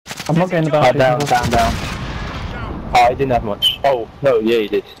I'm not getting the bounty. Down. Oh, he didn't have much. Oh, no, yeah, he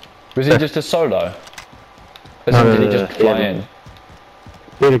did. Was he just a solo? No, Did he just fly in?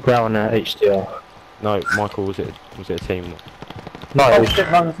 He had a ground HDR. No, Michael, was it a team? No, Oh it was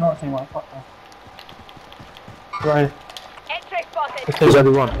shit, no, it's not a team. Fuck that. Right. X-ray spotted. there's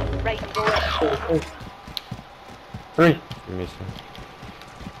only one. Right, go. 3. Give me a sec.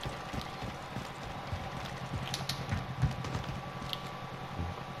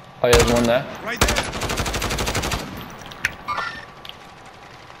 Oh yeah, there's one there. Right there.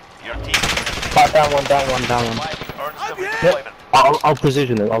 Your team Down one. earns them redeployment. I'll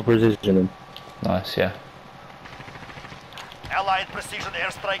precision him. Nice, yeah. Allied precision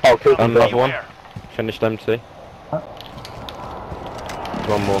airstrike. Oh, cool. incoming Another one. anywhere. Finished empty.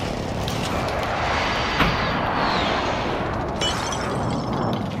 One more.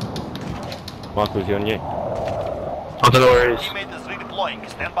 Michael, is he on you? I don't know where it is. Teammate is redeploying.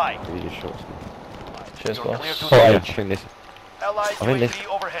 Stand by. Give you your shots. Cheers, You're boss. clear to Oh, yeah, I launch. think this. Allied I think this.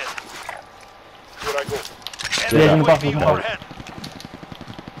 UAV overhead. Here I go. Enemy Yeah, UAV yeah. overhead.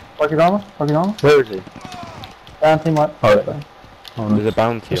 Fuck your armor. Where is he? Down team right. Oh, yeah. There's a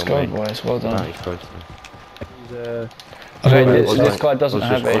bounty Let's on go, me. boys. Well done. Bounty's close to me. He's Okay, Wait, this guy doesn't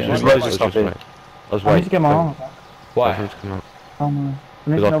have I it. was just Loads of waiting. stuff in. I was I need waiting. to get my armor back. Why? I need to come up. I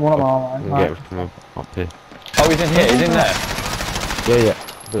need to know one of my I armor. can Right. get him from up here. Oh, he's in here. He's in there.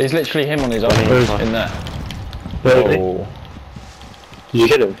 Yeah. He's literally him on his own. Where is he? In there. Really? Oh. Did you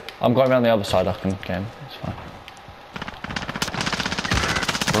hit him? I'm going around the other side. I can get him. It's fine.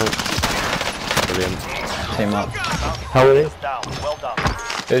 Brilliant. Team up. How are they? Down. Well done.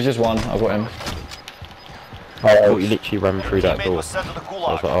 There's just one. I've got him. I thought you literally ran through that Teammate door. was sent to the I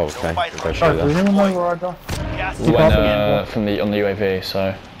gulag. was like, oh, okay. No fight We'll go left. straight Does there. anyone know where I go? Gas is When up moving in. on the UAV,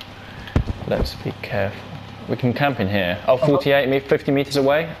 so let's be careful. We can camp in here. Oh, 50 meters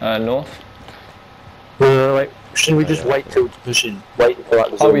away, north. Wait. Shouldn't we just wait till pushing? Wait for like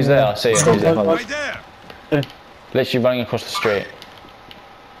the Oh, zone? he's there. I see him. He's there. Right there. Literally running across the street.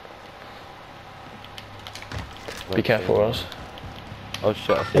 Be careful, Ross. Oh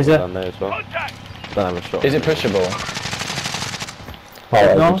shit, I see Is him it- down there as well. Don't have a shot. Is it pushable?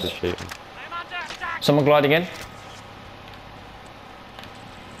 Oh, No. Just shooting. Someone gliding in?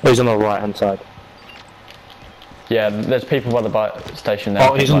 he's on the right hand side. Yeah, there's people by the bike station there.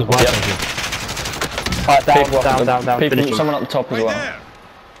 Oh, he's on the right Yep. hand side. Alright, People up down. People, Finish him. someone up the top as Right well. there.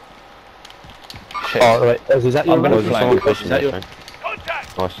 Shit. Oh, wait. Is that your I'm gonna Oh, there's someone flank. pushing Is that that your- thing.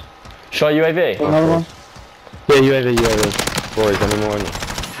 Nice. Show UAV. Another one. Yeah, UAV. Boys, any more on you?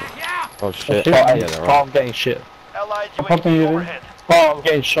 Oh shit. Oh, Yeah, hey, they're oh, right. I'm getting shit. Allied popping UAV UAV. overhead. Oh, I'm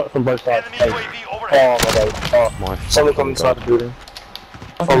getting shot from both sides. Enemy Hey. UAV Oh, overhead. my god. Oh, My someone fucking come inside God. the building.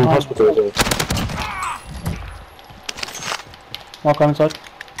 From the hospital as well. Mark on inside.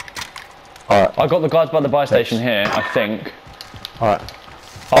 Alright, I got the guys by the buy station here, I think. alright.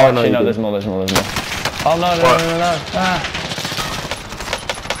 Oh, no, actually, you no, did. there's more. Oh, no. Ah.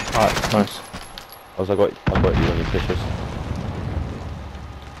 Alright, nice. I got you on your pictures.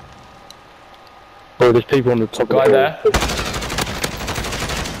 Oh, there's people on the top Guy of the there.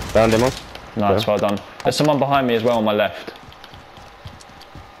 Found him on? Nice, well done. There's someone behind me as well on my left.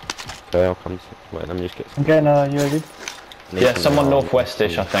 Okay, I'll come to wait, let me just get I'm getting a UAV. Yeah, someone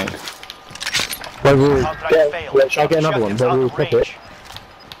northwestish, I think. Wait, Rory, Contract failed. wait, shall I get another one? Objectives Wait, Rory, out of pop it. range.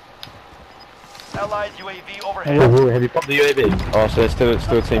 Allied UAV Wait, overhead. Rory, have you popped the UAV? Oh, so there's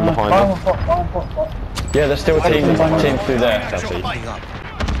still a team behind us. Yeah, there's still a team through there. That's easy.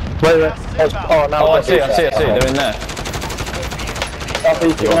 Wait. Oh, no. Oh, I see. They're in there.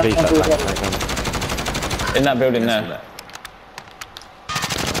 You got these that back. In that building there.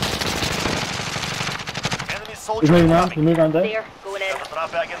 Enemy He's soldier moving around. He's incoming. moving around there. There, going in.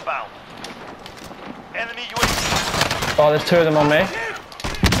 Drop bag inbound. Enemy UAV. Oh, there's two of them on me.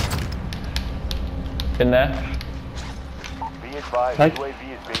 In there. Be advised, Right. UAV is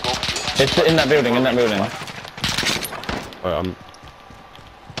being overviewed. It's in that building. Alright,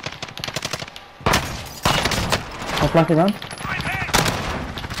 I'm flanking around.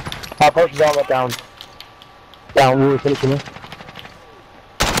 I popped his armor down. Rory, finish him.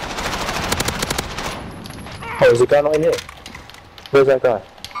 Oh, is the guy not in here? Where's that guy?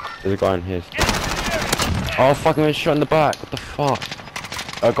 there's a guy in here. Oh, fucking been shot in the back. What the fuck?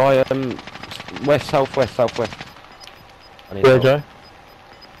 A guy, southwest. I need Where, help. Joe?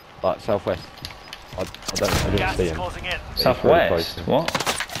 Like, southwest. I didn't Gas see is him. closing in. Southwest. What?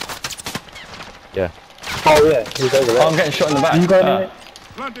 Yeah. Oh, yeah, he's over Oh, there. I'm getting shot in the back. You got any?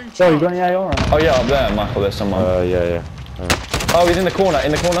 Planting Joe, you charge. got any AR? Or? Oh yeah, up there, Michael. There's someone. Yeah. Oh, he's in the corner.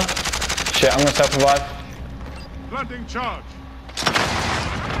 Shit, I'm gonna self-revive. Planting charge.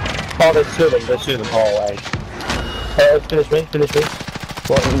 Oh, there's two of them. Oh, wait. Finish me.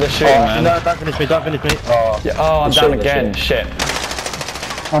 What? They're shooting, man. No, don't finish me. Oh, Yeah, oh, I'm down again. Shit.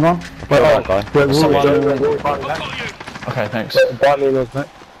 Hold on. wait, that guy. Someone- Okay, thanks. Buy me those, mate.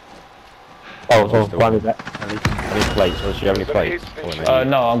 Oh, buy me back. I need plates. Do you have any plates?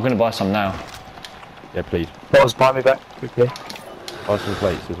 No, I'm gonna buy some now. Yeah, please. Boss, buy me back quickly. Buy some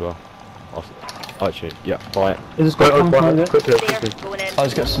plates as well. Actually, yeah, buy it. Is this got coming from it? Quickly. There, going in. I'll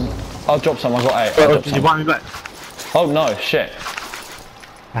just get some. I'll drop some. I've got 8. I'll drop Did you some. buy me back? Oh no, shit.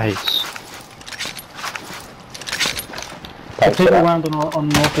 Nice. People around on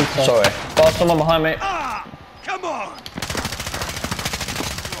northeast side. Sorry. Bar someone behind me.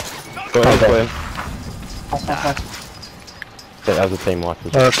 Go ahead. Nice. That was a team wipe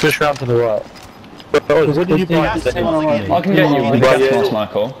as well. Push round to the right. What did you buy? I can get you with the gas mask,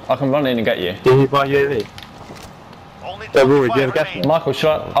 Michael. I can run in and get you. Did you buy UAV? Only Rory, do you have a 25 gas remain. Michael, should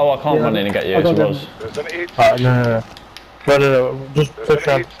I? Oh, I can't run in and get you. It's Roz. There's an aid No. Just push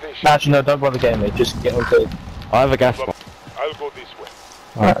round. Actually, no, don't bother getting me. Just get onto it. I have a gas mask. I'll go this way.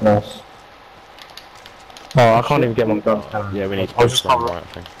 Alright, nice. Oh, I can't even get my gun. Yeah, we need to I'll push just from the cover right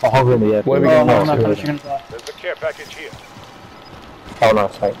thing. I'll hover in the air. Where are we Oh, going no, now? no, you're gonna die. There's a care package here. Oh, no,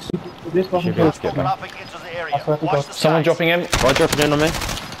 thanks. This wasn't Should be able to good. get back. Traffic into the area. That's what I Watch thought. the Someone skies. dropping in. Right, dropping in on me.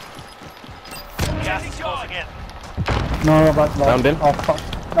 Gas is closing in. No, about like. Found him. Oh,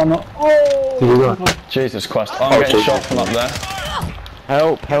 fuck. No, no. Oh! Did you run? Jesus Christ. I'm getting Jesus. shot from up there.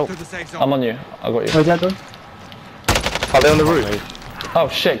 Help. I'm on you. I got you. Where's that going? Are they on the roof? Oh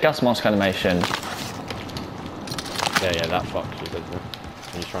shit, gas mask animation. Yeah, that fucks you, doesn't it?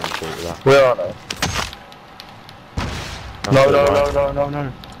 He's trying to shoot with that. Where are they? Right.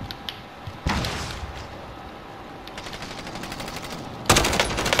 No.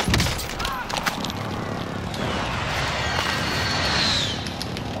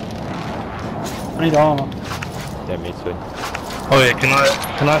 I need armor. Yeah, me too. Oh yeah, can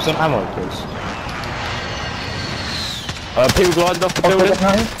I have some ammo, please? People glided off the building.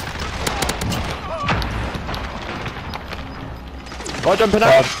 Right, jumping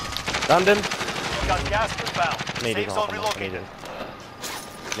out. Downed him. We've got gas inbound. Need Safe his zone armor. relocated.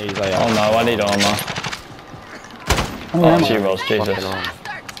 Need his Oh AR. no, I need armor. Oh, she rolls, Jesus. Fucking armor.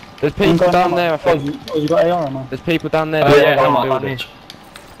 There's people down there, I think. Oh, you got AR ammo? There's people down there. Oh that yeah, are how on the much? building.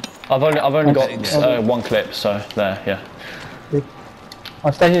 I've only got one clip, so there, yeah.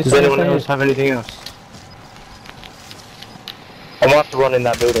 I'll stay here. Does anyone else have anything else? I might have to run in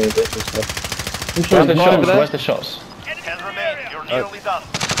that building a bit this way. Where's the Right shots? over there. Where's the shots? 10 remain. You're nearly done.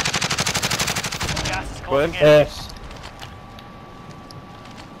 Gas is Got closing him. in. Yes.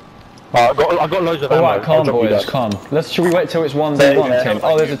 I got loads of ammo. Alright, calm I'll drop you boys, that. calm. Should we wait till it's 1v1 Yeah. team?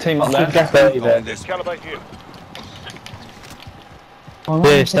 Oh, there's a team up there. Stay there. There's caliber here.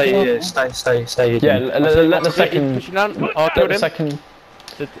 Yeah, stay here. Yeah, let the second. Pushing down. Oh, I Let killed the him. second.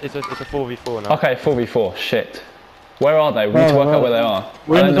 It's a 4v4 now. Okay, 4v4. Shit. Where are they? We need to work out where they are.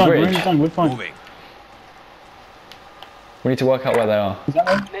 We're Are in they the on zone, we're in the bridge? zone, we're fine. We need to work out where they are. Is that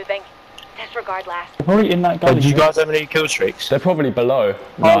right? Moving. Disregard last. They're probably in that gully. Did you guys have any kill streaks? They're probably below.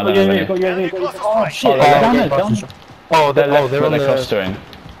 Oh, No, no, yeah, no. yeah, got Enemy UAV. cluster Oh strike. shit, Oh, they're they're down left, there, down. Oh, They're left, they're but on they're the. clustering.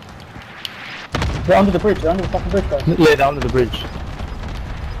 They're under the bridge, they're under the fucking bridge, guys. Yeah, they're under the bridge.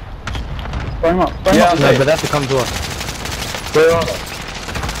 Throw him up, throw him Yeah, up. I'm No, safe. but they have to come to us. Where are they?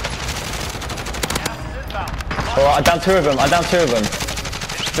 Alright, I downed 2 of them. I downed 2 of them.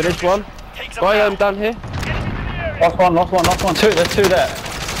 Finished one. Take some Guy down. down here. Last one. 2, there's 2 there.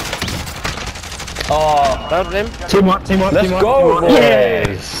 Oh, Downed him. Team up. let's go,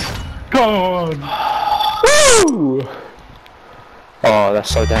 boys. Go on. Woo! Oh, that's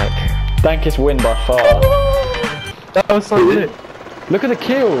so dank. Dankest win by far. That was so lit. Look at the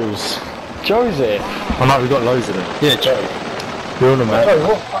kills. Joseph. I know, we got loads of them. Yeah, Joe. You're on them, man. Sorry,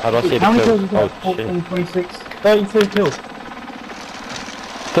 what? How do I see How many the kills kill? you got? Oh, shit. 14, 26, 32 kills.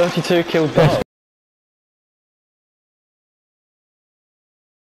 32 kills.